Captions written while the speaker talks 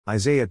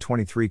Isaiah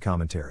 23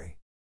 Commentary.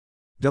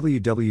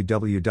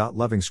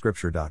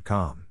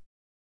 www.lovingscripture.com.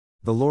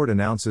 The Lord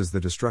announces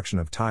the destruction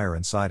of Tyre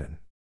and Sidon.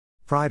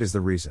 Pride is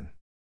the reason.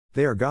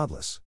 They are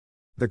godless.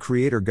 The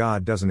Creator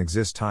God doesn't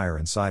exist. Tyre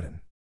and Sidon.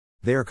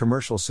 They are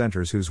commercial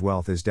centers whose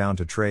wealth is down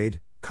to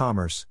trade,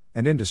 commerce,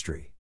 and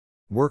industry.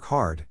 Work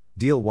hard,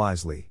 deal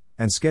wisely,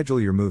 and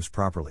schedule your moves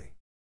properly.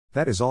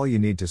 That is all you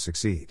need to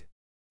succeed.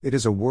 It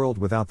is a world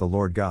without the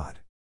Lord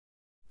God.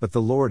 But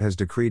the Lord has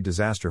decreed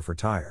disaster for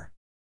Tyre.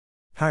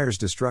 Tyre's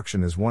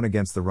destruction is one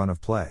against the run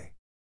of play.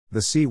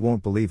 The sea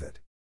won't believe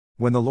it.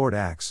 When the Lord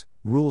acts,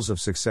 rules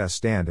of success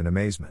stand in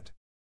amazement.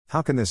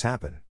 How can this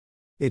happen?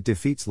 It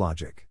defeats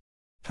logic.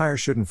 Tyre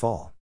shouldn't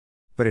fall.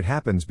 But it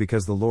happens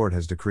because the Lord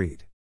has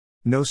decreed.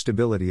 No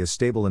stability is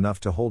stable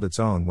enough to hold its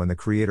own when the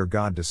Creator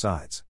God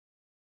decides.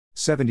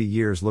 70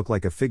 years look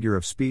like a figure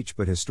of speech,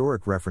 but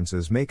historic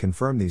references may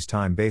confirm these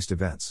time-based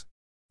events.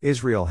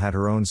 Israel had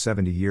her own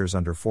 70 years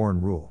under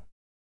foreign rule.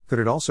 Could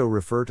it also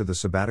refer to the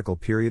sabbatical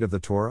period of the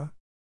Torah?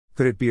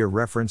 Could it be a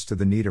reference to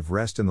the need of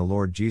rest in the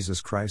Lord Jesus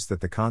Christ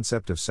that the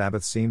concept of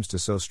Sabbath seems to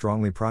so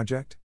strongly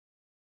project?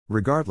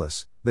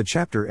 Regardless, the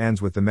chapter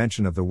ends with the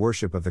mention of the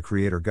worship of the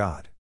Creator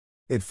God.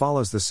 It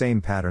follows the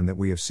same pattern that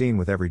we have seen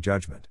with every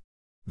judgment.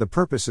 The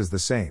purpose is the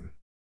same.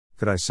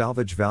 Could I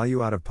salvage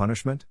value out of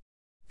punishment?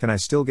 Can I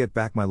still get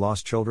back my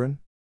lost children?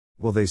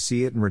 Will they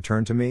see it and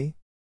return to me?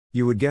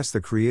 You would guess the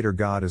Creator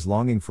God is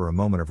longing for a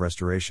moment of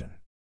restoration.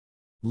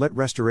 Let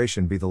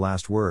restoration be the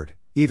last word,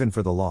 even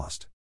for the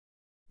lost.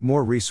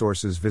 More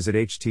resources visit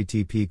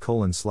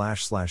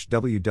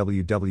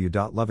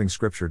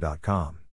http://www.lovingscripture.com.